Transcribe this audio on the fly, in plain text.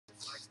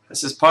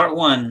This is part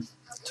one.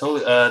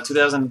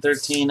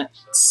 2013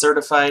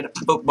 Certified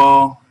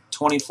Football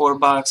 24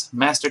 box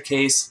Master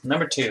Case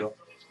number 2.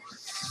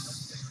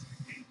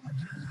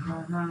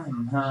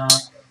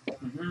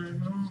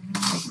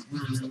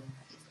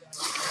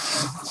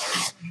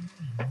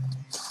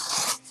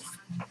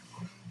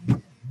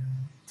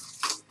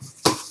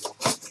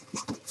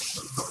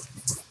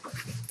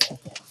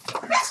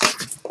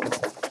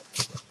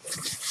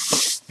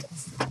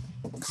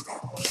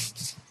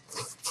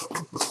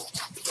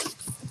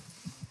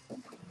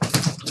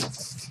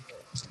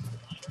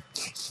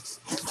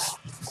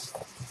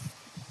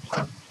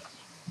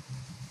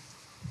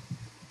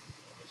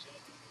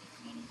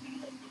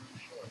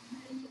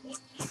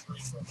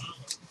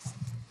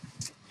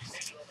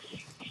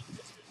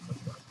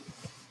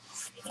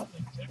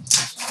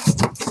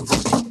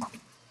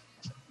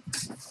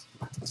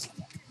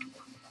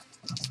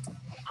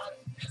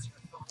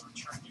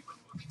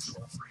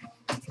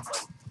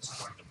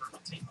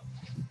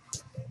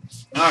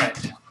 All right.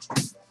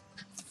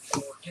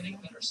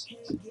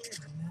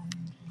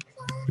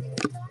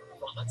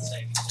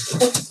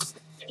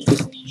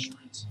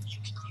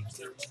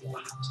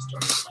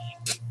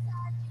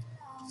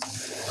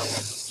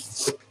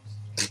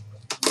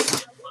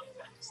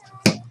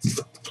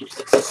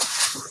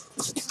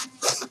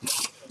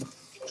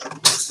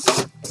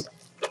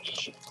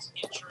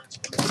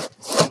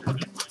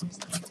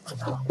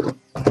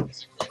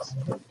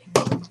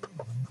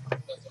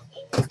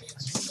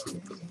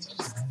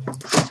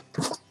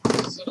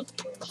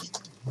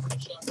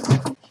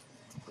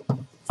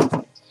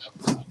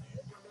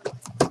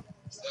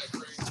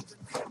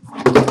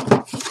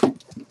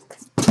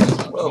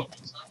 Whoa.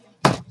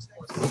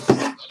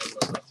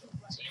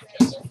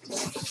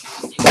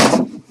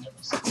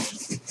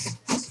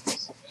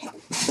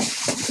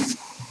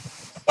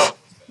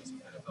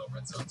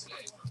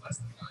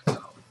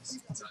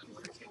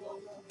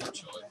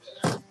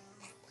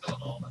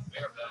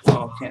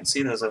 Oh, can't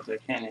see those up there,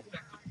 can you?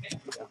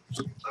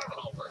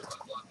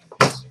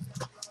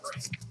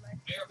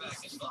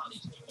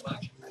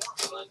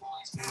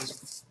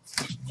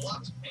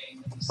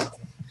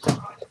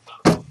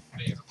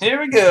 Here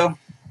we go.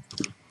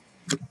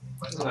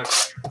 Look.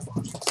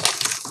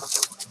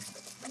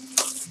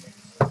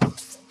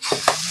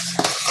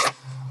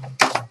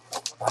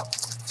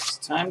 It's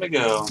time to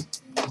go.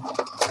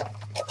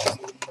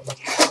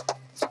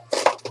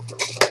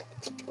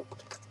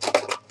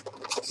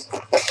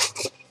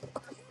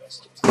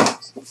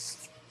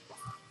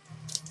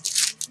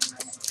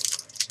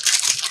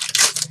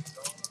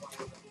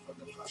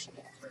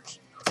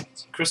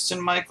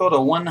 Christian Michael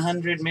to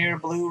 100 Mirror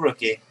Blue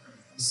rookie.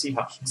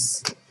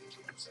 Seahawks.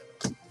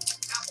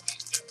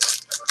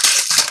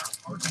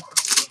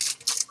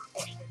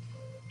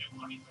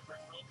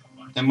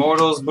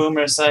 Immortals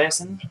Boomer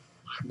Esiason,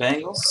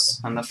 Bengals.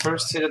 And the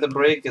first hit of the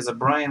break is a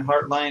Brian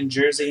Hartline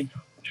jersey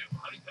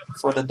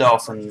for the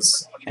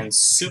Dolphins. And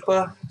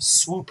Supa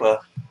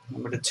Swoopa,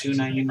 number to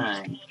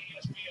 299.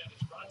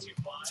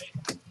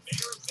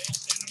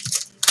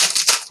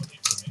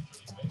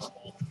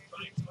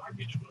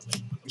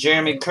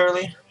 Jeremy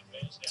Curley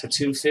to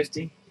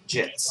 250,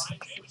 Jets.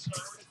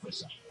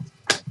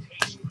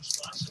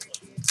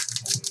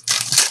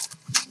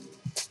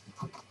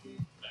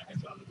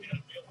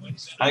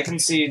 I can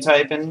see you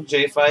typing,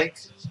 J Fike.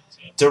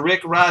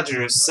 Derrick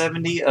Rogers,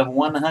 70 of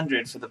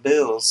 100 for the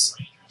Bills.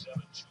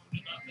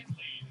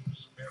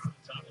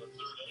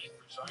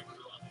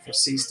 For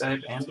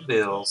C-Stipe and the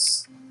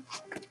Bills.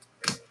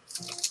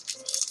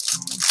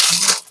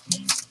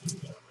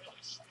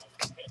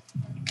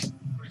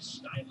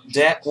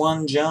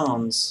 Daquan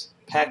Jones,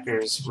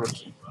 Packers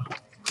rookie.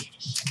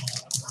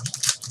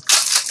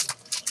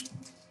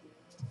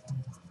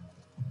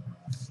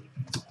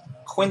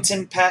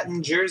 Quinton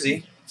Patton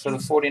jersey for the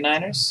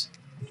 49ers,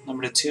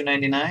 number to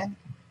 299.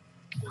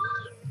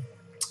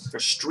 For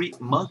Street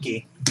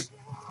Monkey,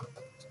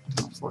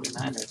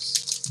 49ers.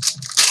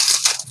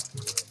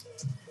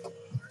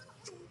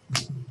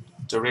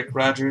 Derrick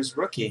Rogers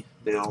rookie,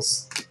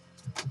 Bills.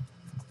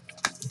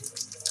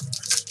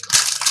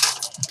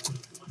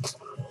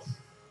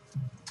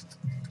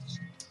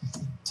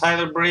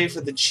 Tyler Bray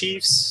for the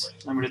Chiefs,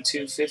 number to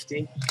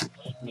 250,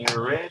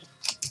 near red.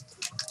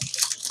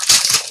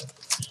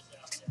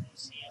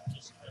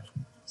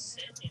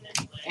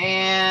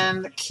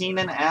 And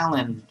Keenan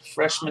Allen,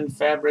 freshman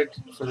fabric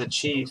for the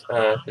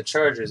the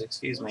Chargers,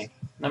 excuse me,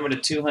 number to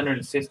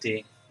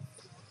 250,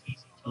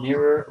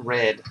 mirror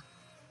red.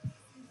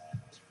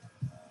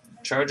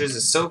 Chargers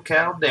is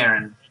SoCal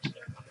Darren.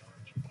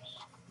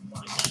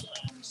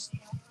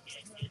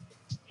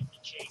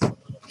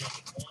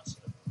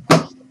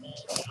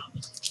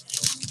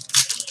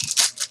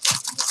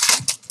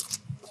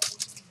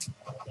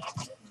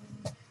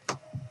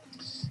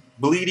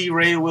 Bleedy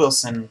Ray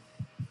Wilson,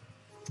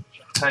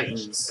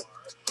 Titans.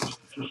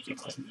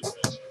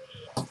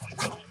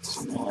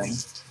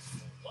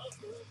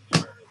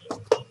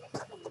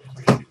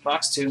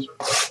 Box 2.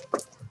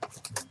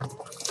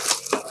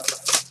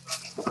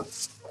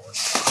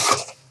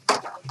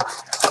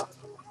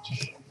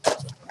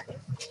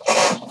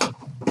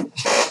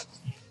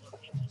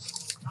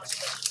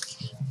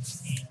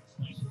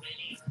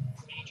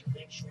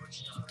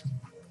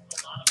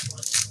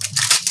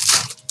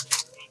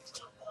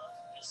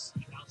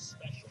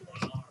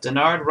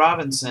 Denard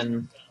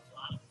Robinson,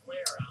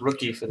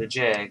 rookie for the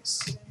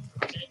Jags.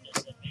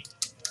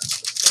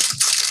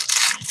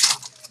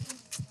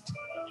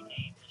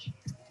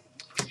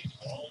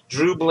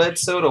 Drew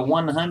Bledsoe to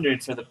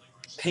 100 for the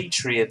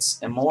Patriots,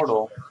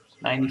 Immortal,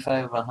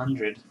 95 of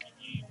 100.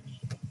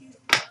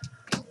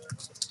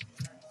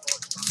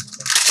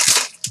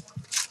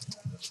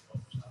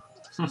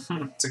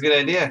 It's a good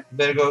idea.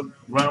 Better go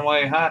run while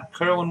you're hot.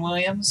 Kerwin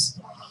Williams,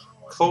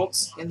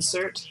 Colts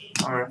insert,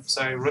 or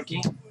sorry,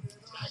 rookie.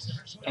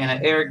 And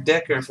an Eric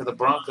Decker for the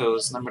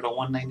Broncos, number to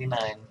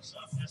 199.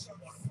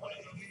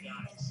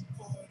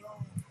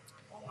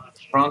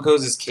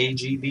 Broncos is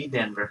KGB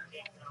Denver.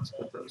 Let's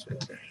put those right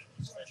there.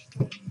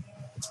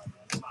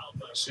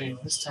 Actually,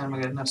 this time I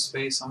got enough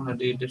space. I'm going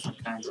to do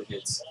different kinds of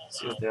hits.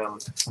 See what they are,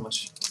 how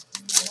much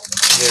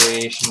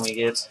variation we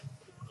get.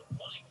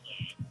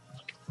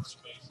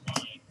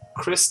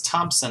 Chris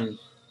Thompson,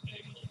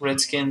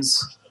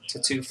 Redskins to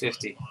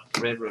 250.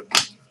 Red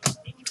rookie.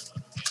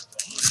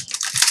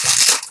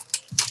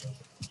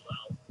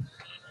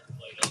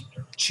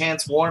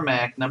 Chance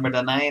Warmack, number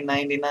to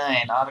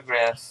 999,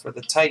 autograph for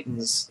the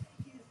Titans.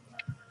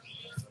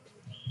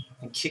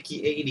 And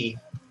Kiki 80.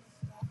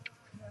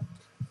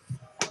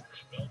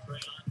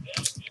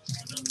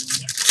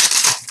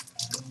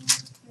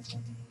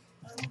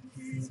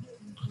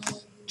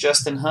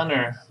 Justin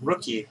Hunter,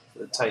 rookie for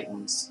the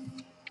Titans.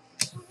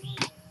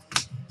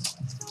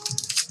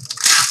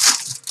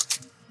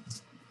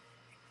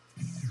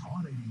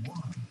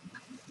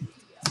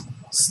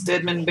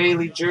 Stedman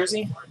Bailey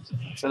jersey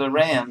for the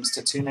Rams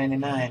to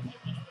 299.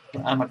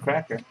 I'm a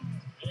cracker.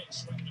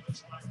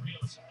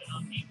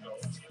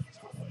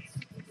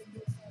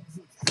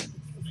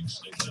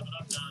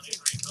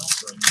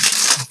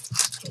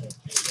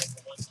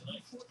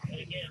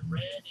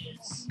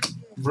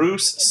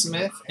 Bruce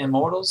Smith,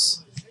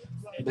 Immortals,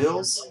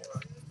 Bills.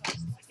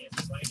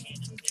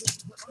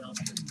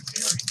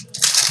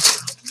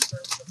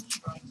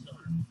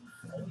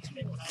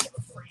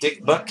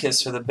 Dick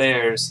Butkus for the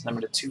Bears,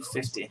 number to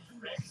 250.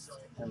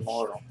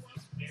 Immortal.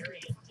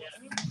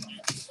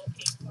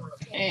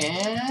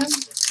 And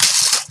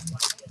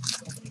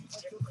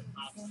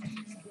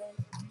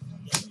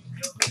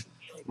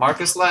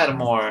Marcus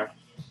Lattimore,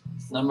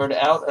 numbered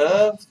out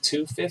of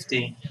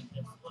 250.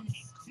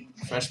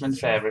 Freshman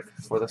fabric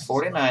for the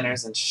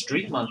 49ers and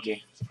Street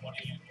Monkey.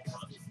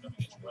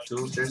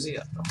 Dual jersey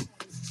up.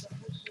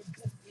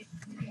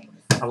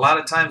 A lot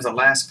of times the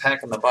last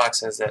pack in the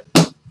box has that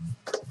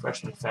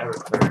freshman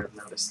fabric player, I've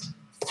noticed.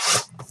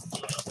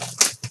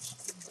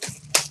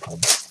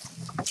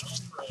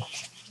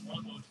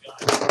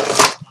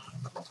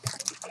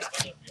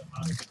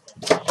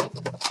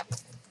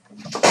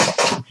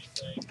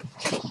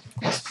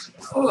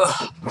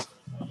 Ugh.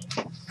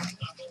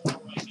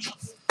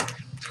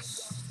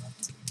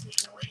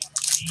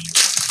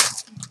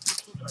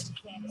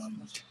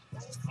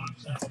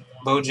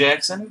 Bo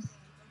Jackson,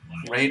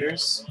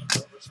 Raiders.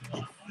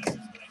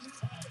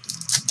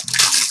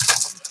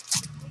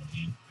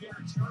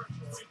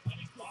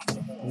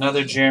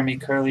 Another Jeremy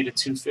Curley to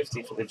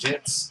 250 for the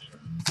Jets.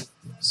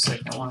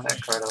 Second one of that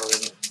card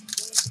already.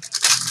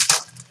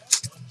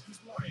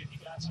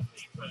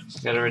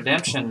 Got a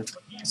redemption.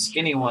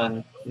 Skinny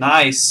one.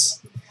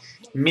 Nice.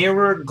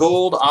 Mirror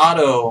Gold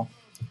Auto.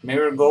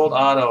 Mirror Gold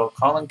Auto.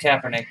 Colin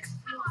Kaepernick.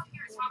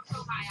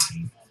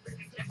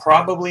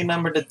 Probably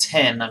numbered to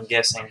 10, I'm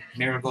guessing.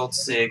 Mirror Gold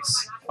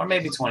 6. Or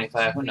maybe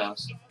 25. Who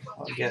knows?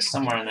 I guess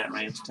somewhere in that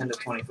range. 10 to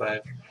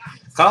 25.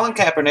 Colin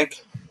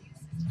Kaepernick.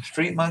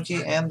 Street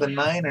Monkey and the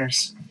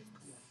Niners.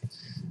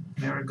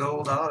 Mirror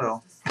Gold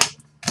Auto.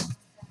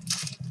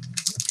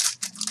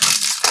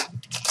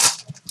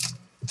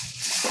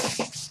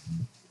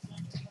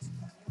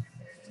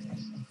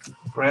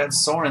 Brad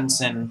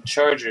Sorensen,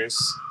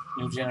 Chargers,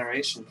 new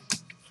generation.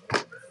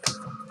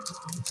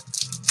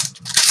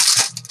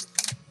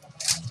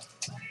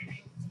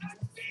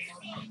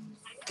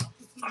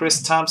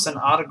 Chris Thompson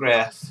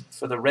autograph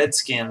for the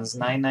Redskins,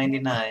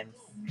 $9.99.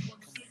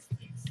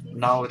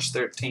 Knowledge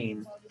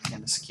 13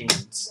 and the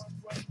Skins.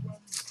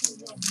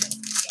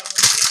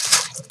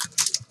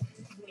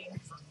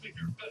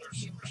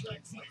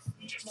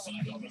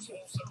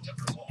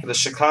 For the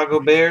Chicago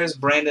Bears,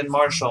 Brandon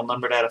Marshall,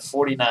 numbered out of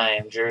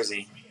 49,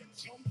 jersey.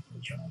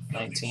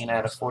 19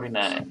 out of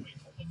 49.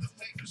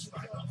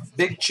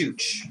 Big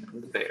Chooch,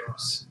 the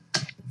Bears.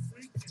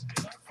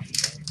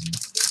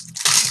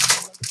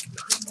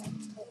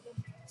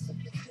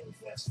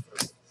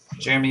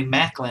 Jeremy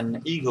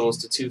Maclin, Eagles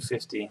to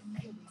 250.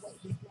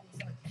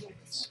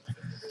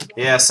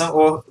 Yeah, some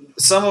of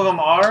them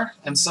are,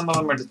 and some of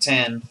them are to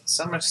 10.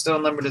 Some are still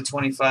numbered to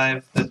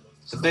 25. The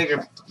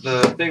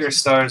bigger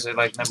stars are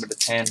like numbered to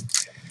 10.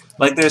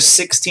 Like there's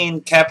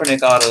 16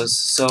 Kaepernick autos,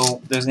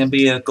 so there's gonna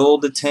be a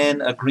gold to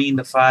 10, a green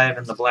to 5,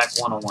 and the black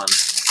 101,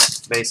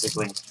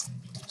 basically.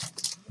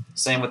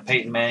 Same with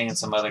Peyton Manning and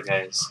some other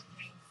guys.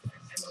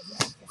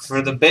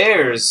 For the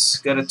Bears,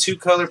 got a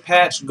 2-color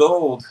patch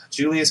gold.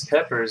 Julius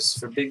Peppers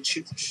for Big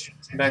Chooch.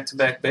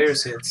 Back-to-back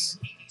Bears hits.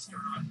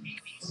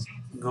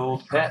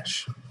 Gold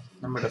patch.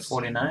 number to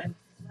 49.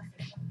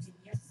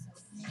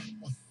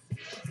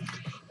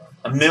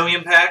 A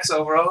million packs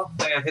overall?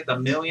 I think I hit the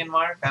million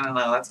mark? I don't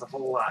know, that's a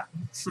whole lot.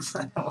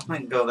 I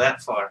wouldn't go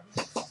that far.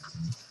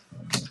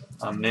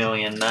 A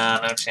million, nah,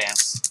 no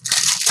chance.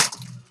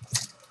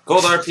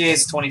 Gold RPA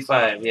is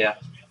 25, yeah.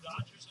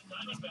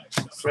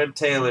 Fred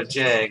Taylor,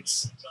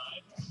 Jags.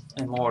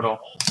 Immortal.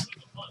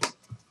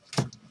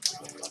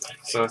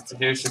 So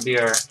here should be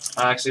our...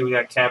 actually, we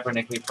got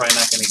Kaepernick. We're probably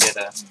not going to get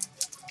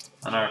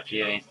an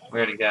RPA. We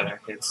already got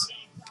our hits.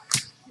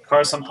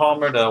 Carson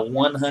Palmer to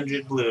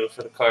 100 blue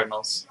for the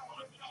Cardinals.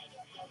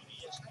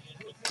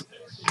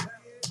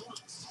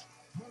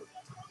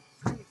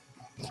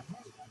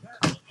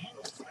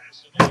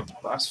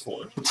 Box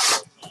 4.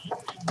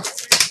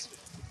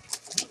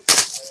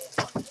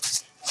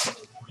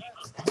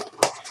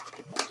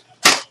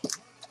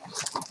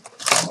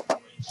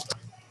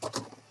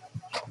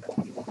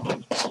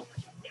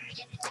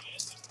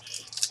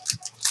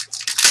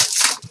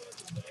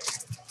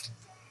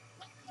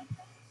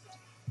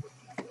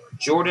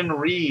 Jordan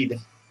Reed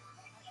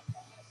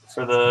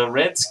for the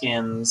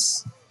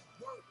Redskins.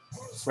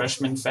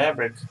 Freshman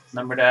fabric,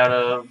 numbered out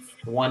of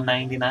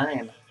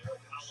 199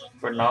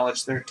 for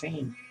Knowledge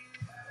 13.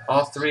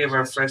 All three of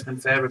our freshman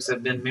fabrics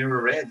have been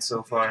mirror red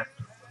so far.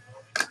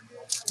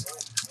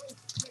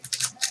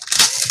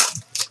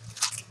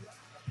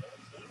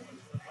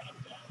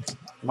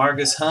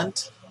 Margus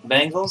Hunt,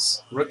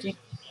 Bengals, rookie.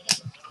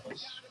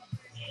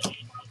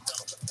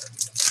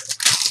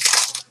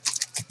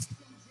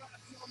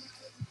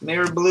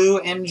 Mirror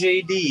blue,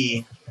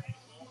 MJD,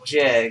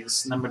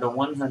 Jags, number to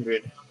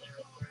 100.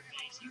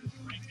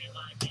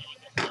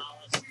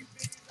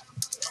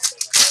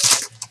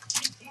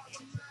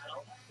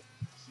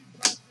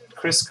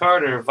 Chris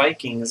Carter,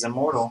 Vikings,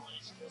 Immortal.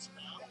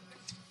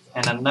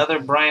 And another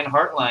Brian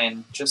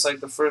Hartline, just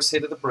like the first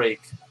hit of the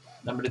break,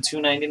 number to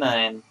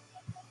 299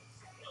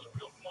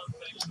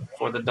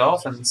 for the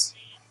Dolphins.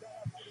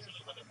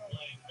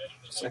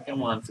 Second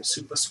one for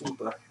Super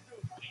Swooper.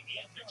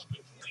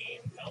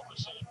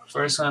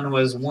 First one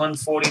was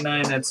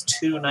 149, that's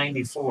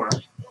 294.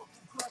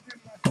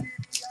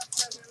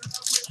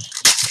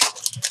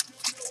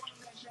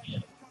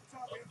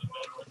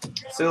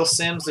 Phil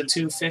Simms, the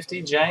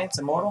 250, Giants,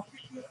 Immortal.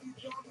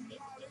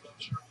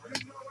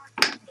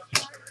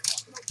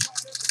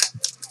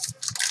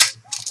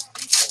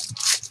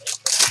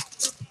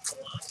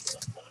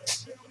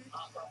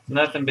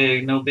 Nothing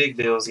big, no big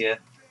deals yet.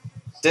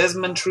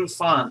 Desmond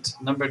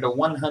Trufant, number to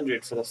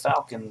 100 for the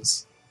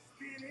Falcons.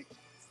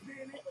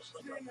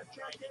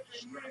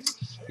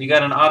 You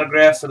got an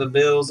autograph for the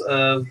Bills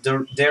of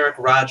Derek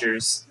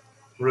Rogers,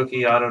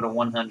 rookie auto to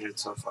 100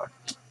 so far.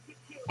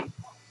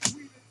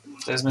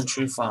 Desmond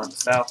Trufant,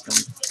 Falcon.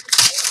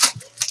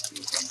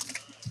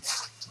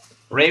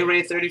 Ray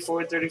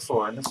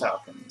 34-34 in the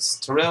Falcons.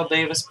 Terrell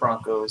Davis,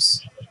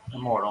 Broncos,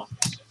 Immortal.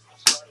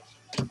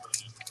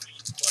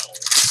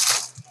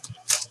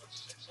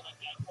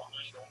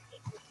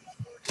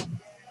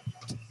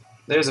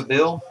 There's a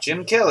Bill.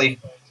 Jim Kelly.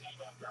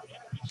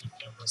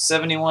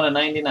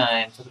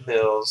 71/99 for the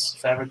Bills.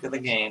 Fabric of the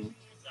game.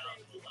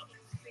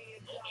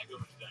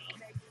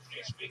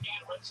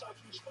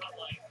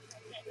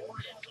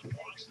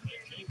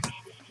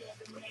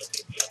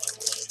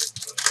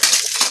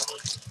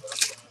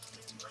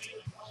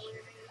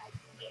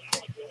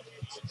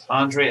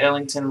 Andre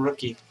Ellington,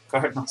 rookie.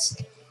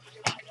 Cardinals.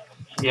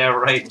 Yeah,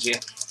 right, Jim.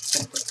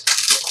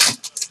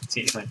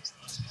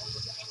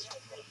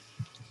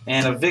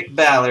 And a Vic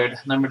Ballard,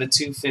 number to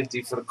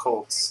 250 for the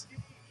Colts.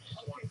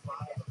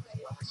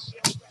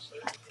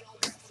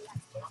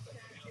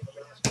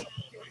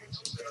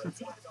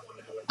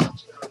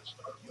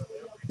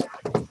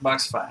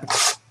 Box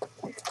 5.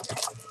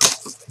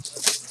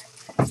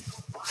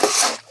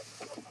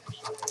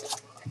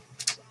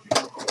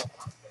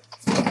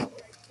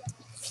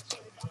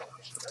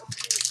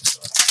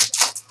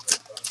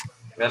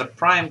 Got a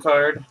prime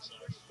card.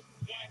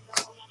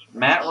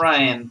 Matt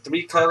Ryan,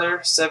 3-color,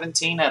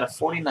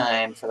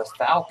 17/49 for the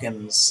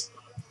Falcons.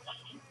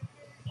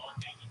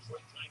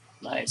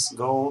 Nice.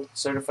 Gold.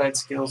 Certified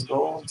Skills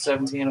Gold,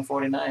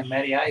 17/49.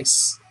 Matty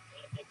Ice.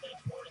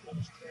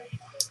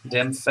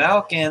 Dem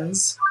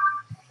Falcons.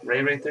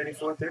 Ray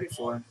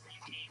 34-34.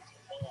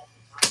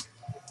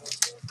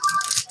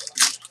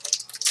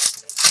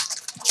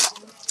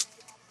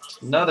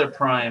 Another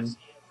prime.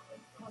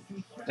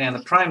 Man, the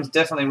prime's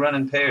definitely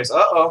running pairs.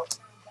 Uh-oh.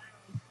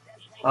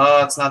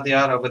 Oh, it's not the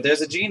auto, but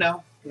there's a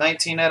Geno.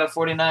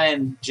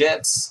 19/49,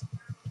 Jets.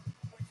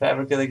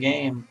 Fabric of the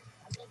game.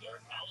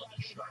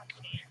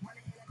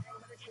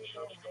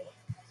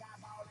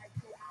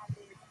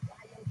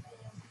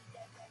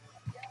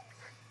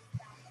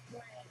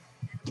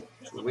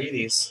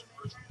 Wheaties.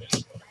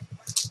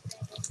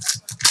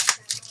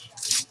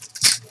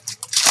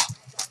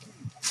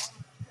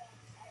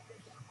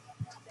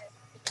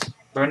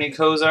 Bernie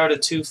Kosar to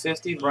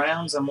 250,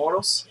 Browns,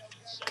 Immortals.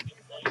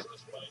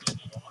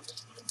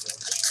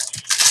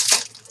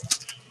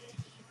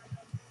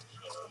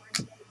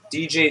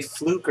 DJ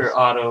Fluker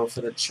auto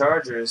for the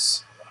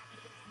Chargers.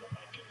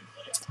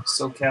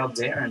 SoCal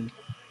Darren.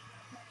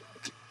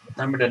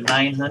 Number to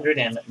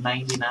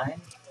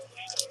 999.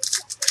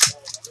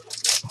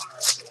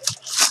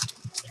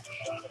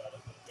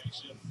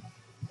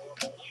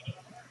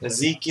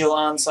 Ezekiel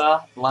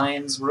Ansah,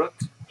 Lions Rook.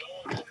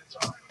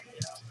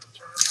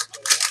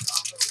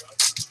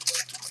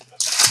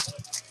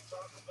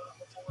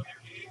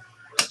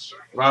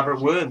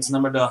 Robert Woods,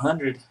 number to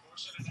 100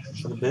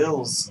 for the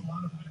Bills.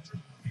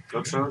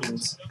 Go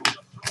Trojans.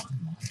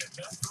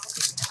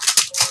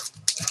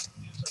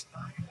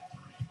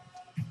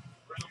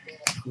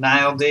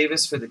 Niall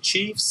Davis for the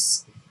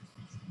Chiefs.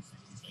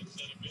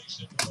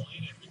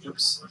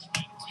 Oops.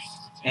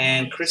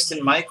 And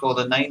Kristen Michael,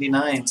 the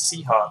 99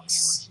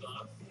 Seahawks.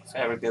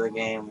 Fabric of the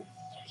game.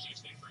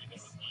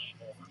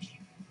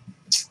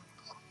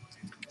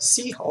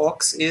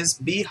 Seahawks is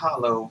B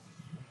Hollow.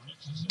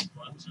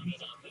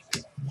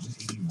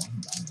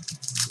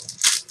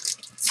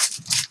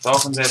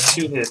 Dolphins have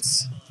 2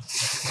 hits.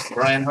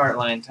 Brian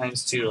Hartline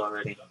times 2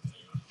 already.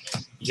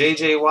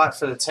 J.J. Watt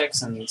for the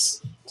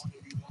Texans.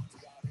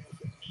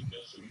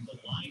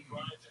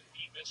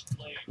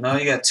 No,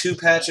 you got 2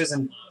 patches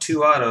and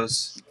 2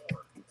 autos.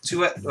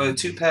 Two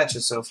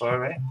patches so far,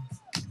 right?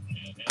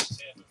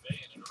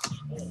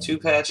 2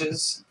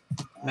 patches.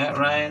 Matt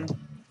Ryan.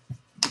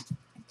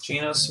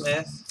 Geno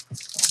Smith.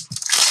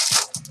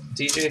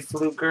 DJ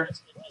Fluker.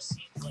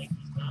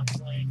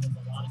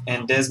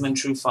 And Desmond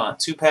Trufant.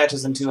 2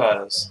 patches and 2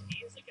 autos.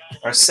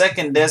 Our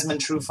second Desmond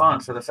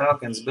Trufant for the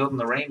Falcons, building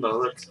the rainbow.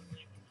 Look.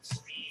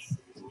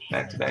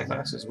 Back-to-back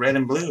boxes. Red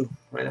and blue.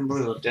 Red and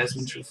blue of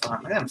Desmond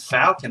Trufant. Look at them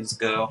Falcons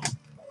go.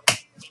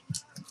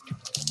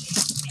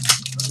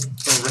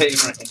 Ray.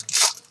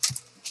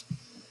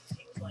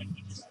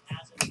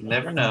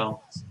 Never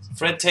know.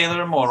 Fred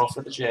Taylor Immortal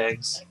for the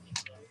Jags.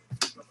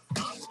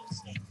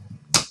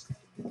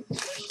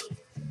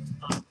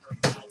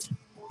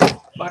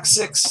 Box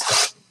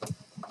 6.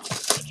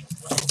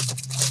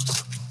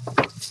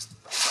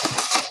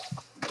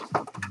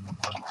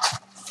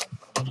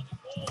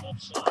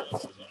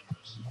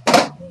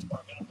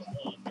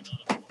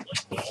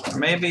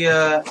 Maybe,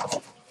 I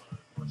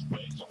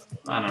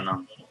don't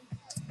know.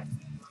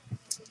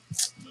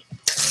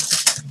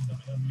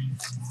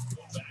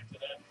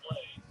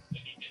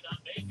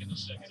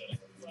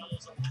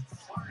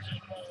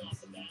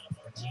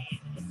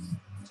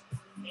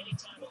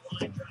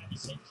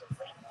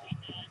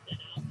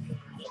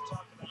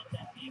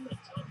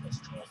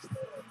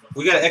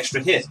 We got an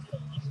extra hit.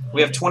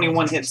 We have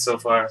 21 hits so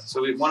far.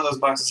 So one of those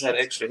boxes had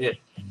extra hit.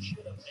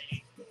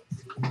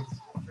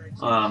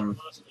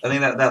 I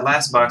think that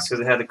last box, because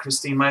it had the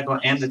Christine Michael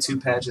and the 2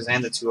 patches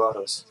and the 2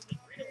 autos.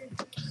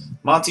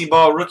 Monty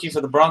Ball rookie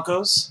for the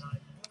Broncos.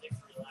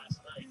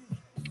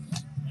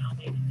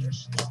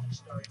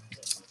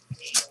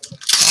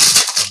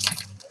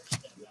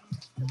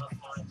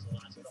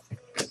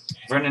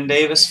 Vernon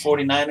Davis,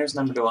 49ers,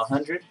 number to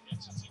 100.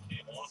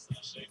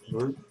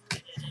 Ooh.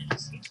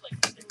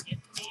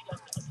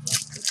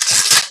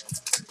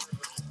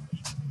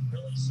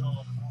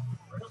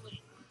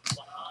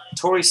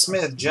 Torrey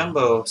Smith,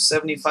 Jumbo,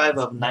 75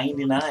 of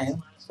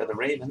 99 for the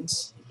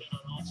Ravens.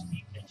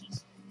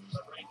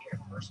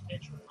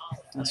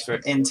 That's for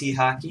NT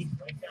Hockey.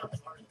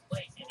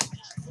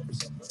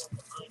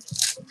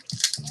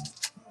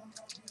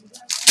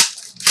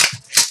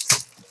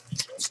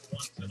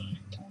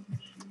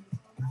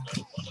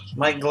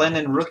 Mike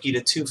Glennon, rookie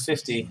to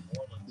 250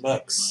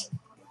 bucks.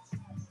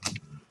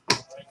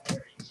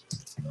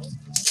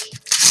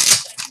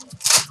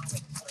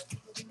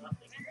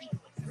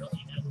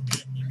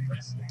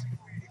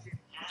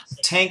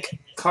 Tank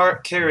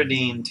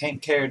Carradine,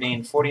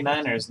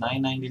 49ers,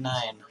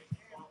 $9.99.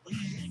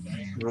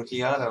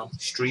 Rookie auto.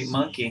 Street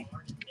Monkey.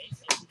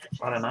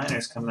 A lot of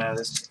Niners coming out of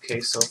this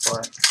case so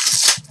far.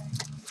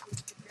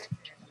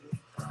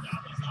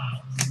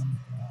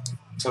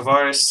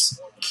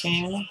 Tavares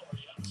King,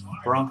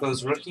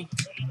 Broncos rookie.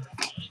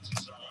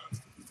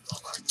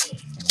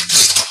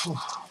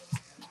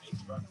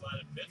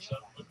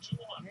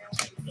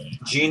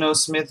 Geno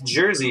Smith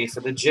jersey for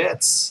the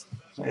Jets.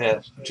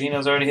 Yeah,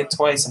 Geno's already hit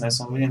twice in this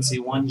one. We didn't see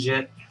 1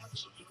 Jet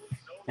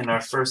in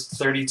our first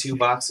 32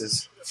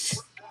 boxes.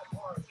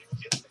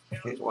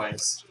 Hit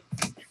twice.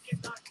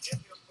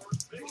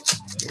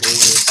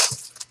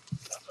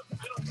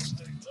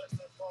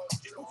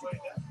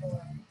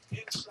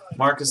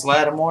 Marcus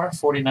Lattimore,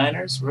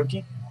 49ers,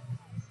 rookie.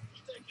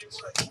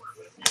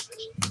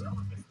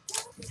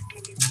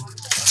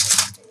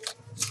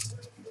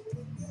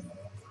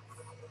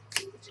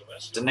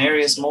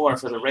 Denarius Moore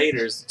for the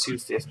Raiders,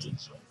 250.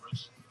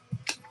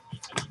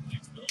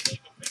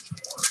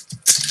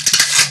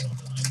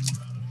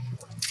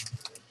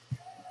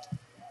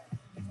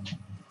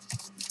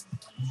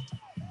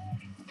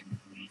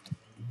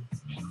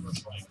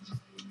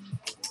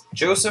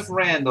 Joseph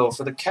Randall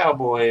for the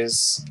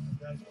Cowboys.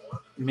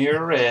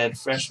 Mirror red,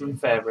 freshman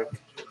fabric.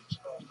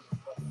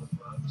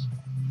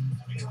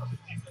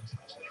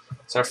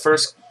 It's our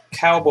first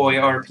Cowboy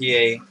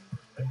RPA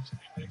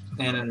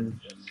in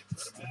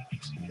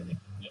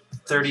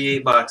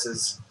 38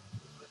 boxes.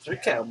 for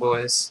the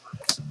Cowboys.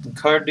 And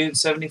Card Dude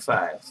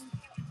 75.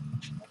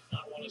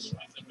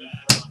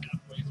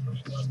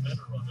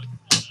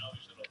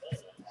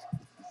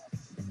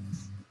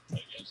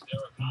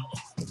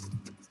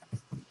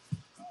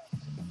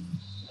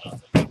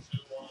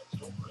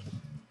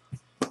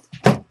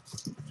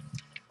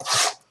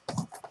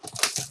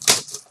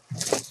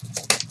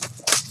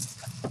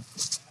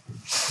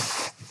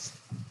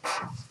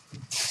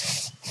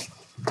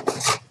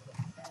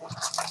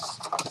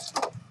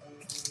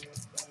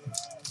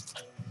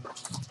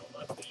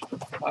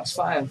 Box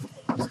 5.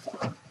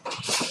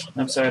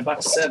 I'm sorry,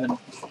 box 7.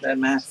 Bad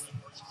math.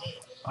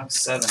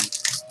 Box 7.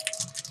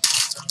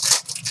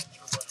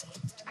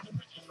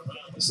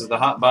 This is the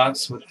hot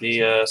box with the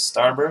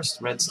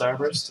Starburst, red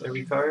Starburst,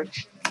 every card.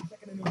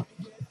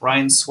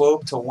 Ryan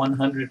Swope to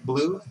 100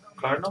 blue,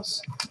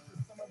 Cardinals.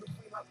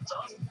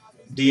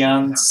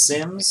 Deion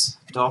Sims,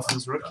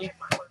 Dolphins rookie.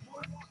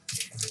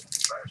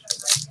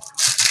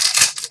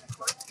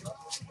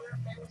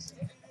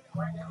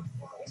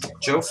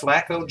 Joe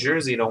Flacco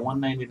jersey to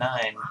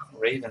 199,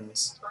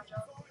 Ravens.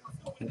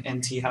 An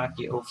NT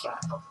Hockey 05.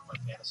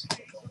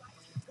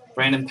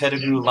 Brandon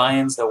Pettigrew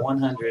Lions to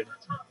 100.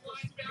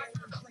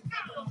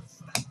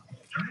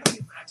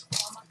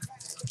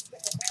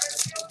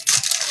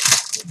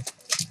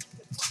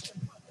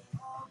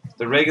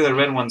 The regular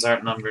red ones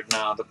aren't numbered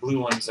now. The blue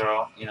ones are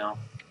all,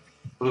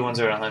 blue ones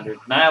are 100.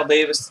 Niall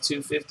Davis to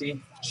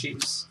 250,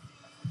 Chiefs.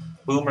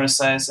 Boomer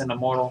Esiason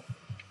Immortal,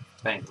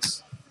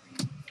 Bengals.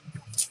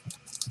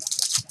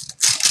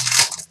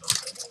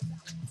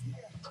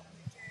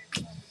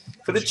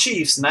 For the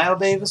Chiefs, Niall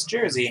Davis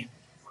jersey.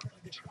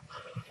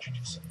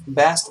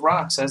 Bast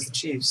Rocks has the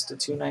Chiefs to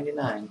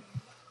 299.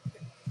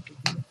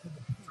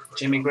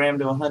 Jimmy Graham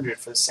to 100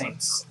 for the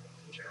Saints.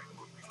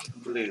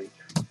 Blue.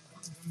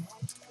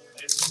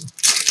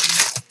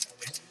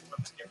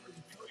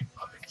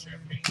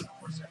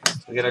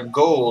 We got a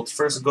gold.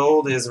 First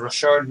gold is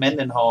Rashard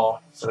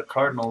Mendenhall for the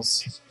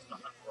Cardinals.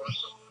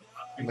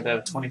 Numbered out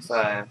of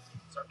 25.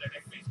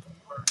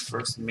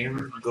 First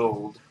mirrored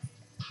gold.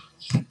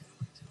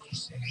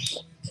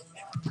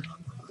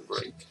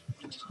 Break.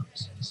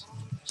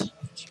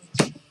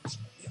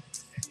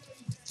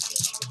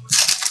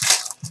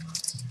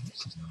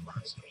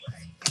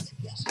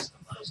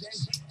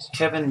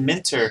 Kevin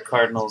Minter,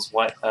 Cardinals,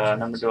 white,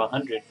 number to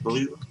 100,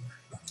 blue.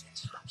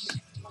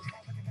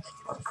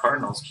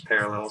 Cardinals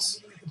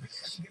parallels.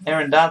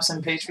 Aaron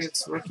Dobson,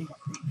 Patriots rookie.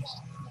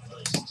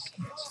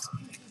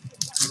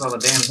 There's all the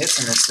damn hits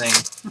in this thing.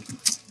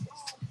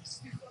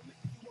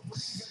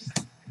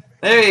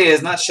 There he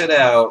is, not shut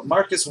out.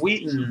 Marcus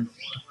Wheaton.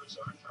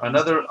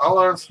 All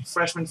our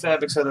freshman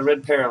fabrics are the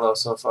red parallel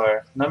so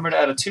far. Numbered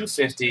out of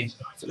 250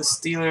 for the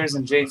Steelers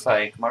and Jay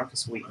Fike.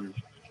 Marcus Wheaton.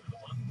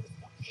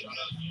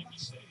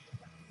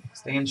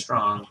 Staying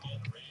strong.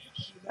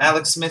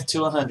 Alex Smith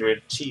to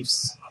 100,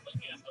 Chiefs.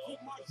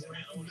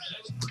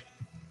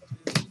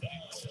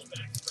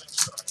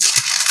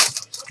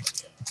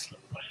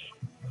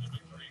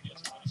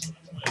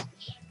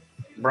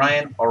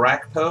 Brian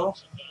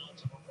Orakpo,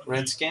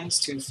 Redskins,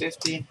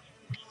 250.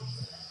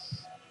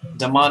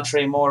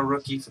 Demontre Moore,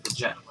 rookie for the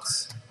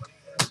Giants.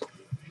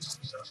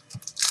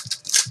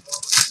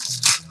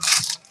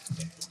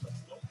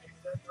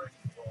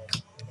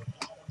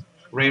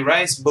 Ray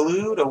Rice,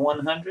 blue to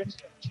 100.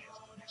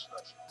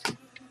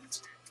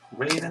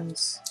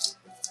 Ravens.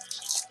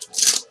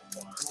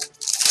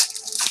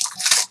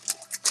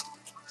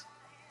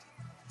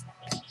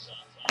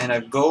 And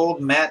a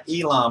gold Matt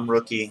Elam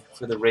rookie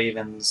for the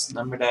Ravens,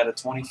 numbered out of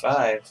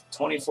 25.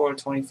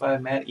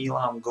 24/25 Matt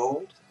Elam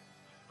gold.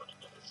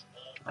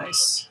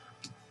 Nice.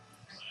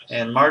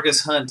 And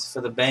Marcus Hunt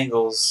for the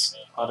Bengals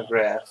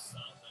autograph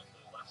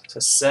to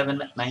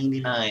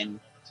 $7.99.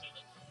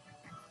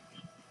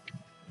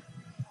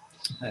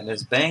 And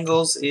his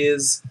Bengals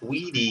is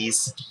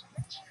Wheaties.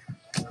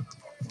 There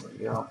we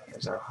go.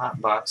 There's our hot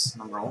box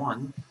number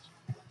 1.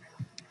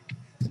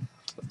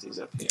 Put these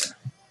up here.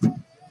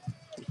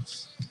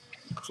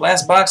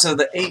 Last box of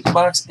the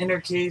 8-box inner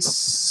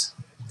case,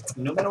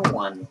 number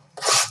 1.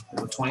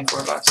 There's a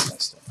 24 box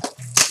next time.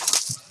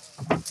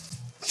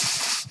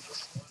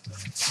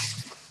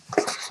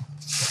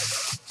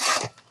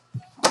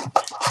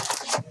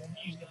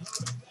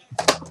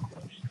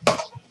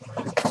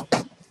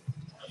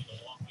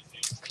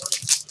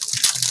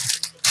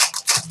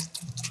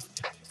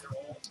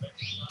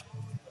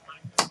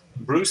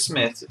 Bruce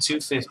Smith,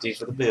 250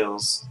 for the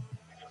Bills.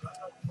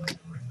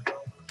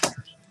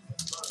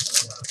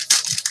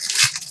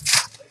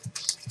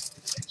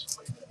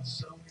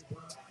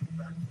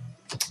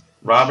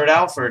 Robert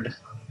Alford,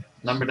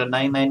 number to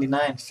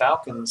 999,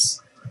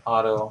 Falcons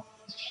auto.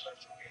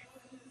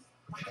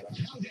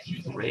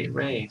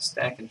 Ray,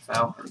 stacking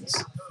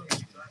Falcons.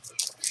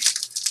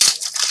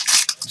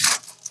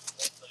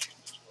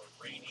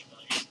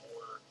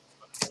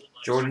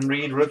 Jordan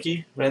Reed,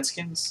 rookie,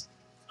 Redskins.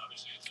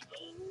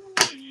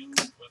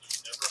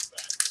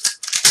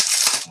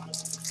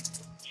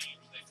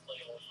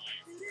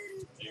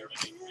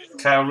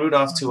 Kyle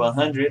Rudolph to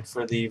 100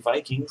 for the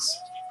Vikings.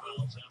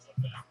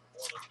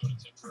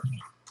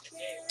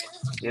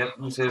 Yep,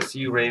 we've hit a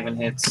few Raven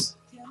hits.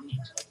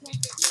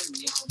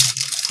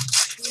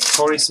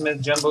 Torrey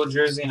Smith jumbo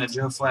jersey and a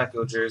Joe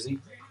Flacco jersey.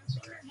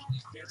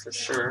 For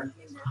sure.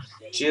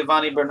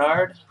 Giovanni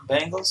Bernard,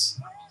 Bengals.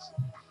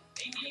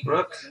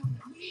 Rook.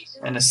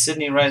 And a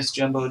Sidney Rice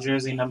jumbo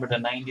jersey number to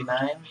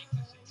 99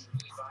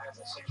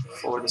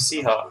 for the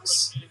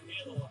Seahawks.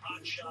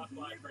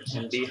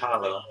 And B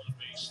Hollow.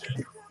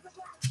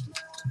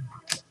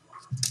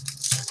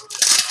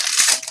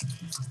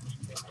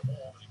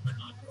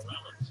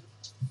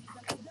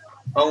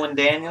 Owen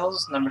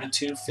Daniels, number to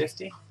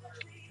 250.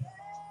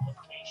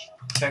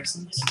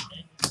 Texans.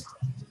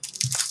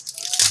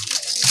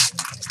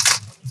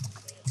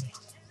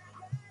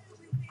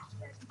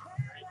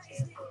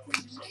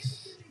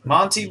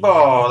 Monty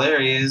Ball,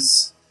 there he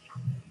is.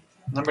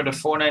 Number to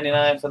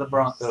 499 for the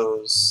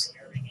Broncos.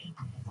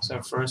 It's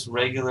our first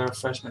regular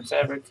freshman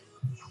fabric.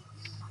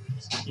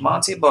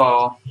 Monty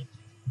Ball.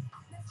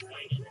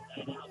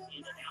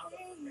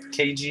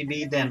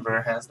 KGB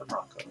Denver has the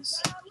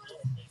Broncos.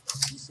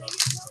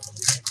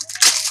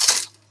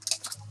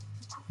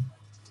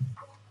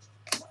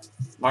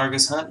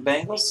 Marcus Hunt,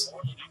 Bengals.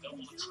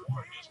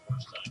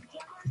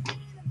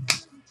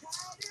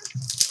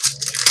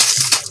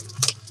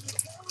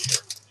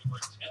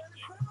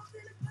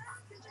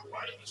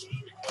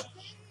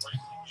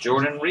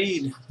 Jordan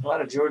Reed. A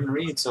lot of Jordan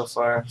Reed so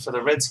far. For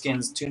the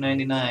Redskins,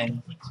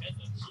 $2.99.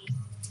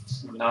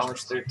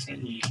 Knowledge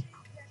 13.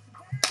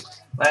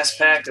 Last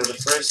pack of the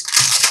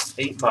first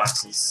 8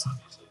 boxes.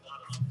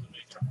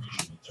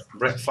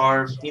 Brett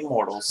Favre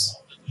Immortals.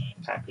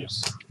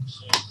 Packers.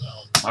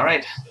 All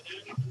right.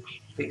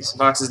 Peace.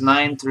 Boxes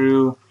 9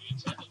 through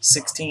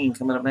 16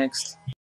 coming up next.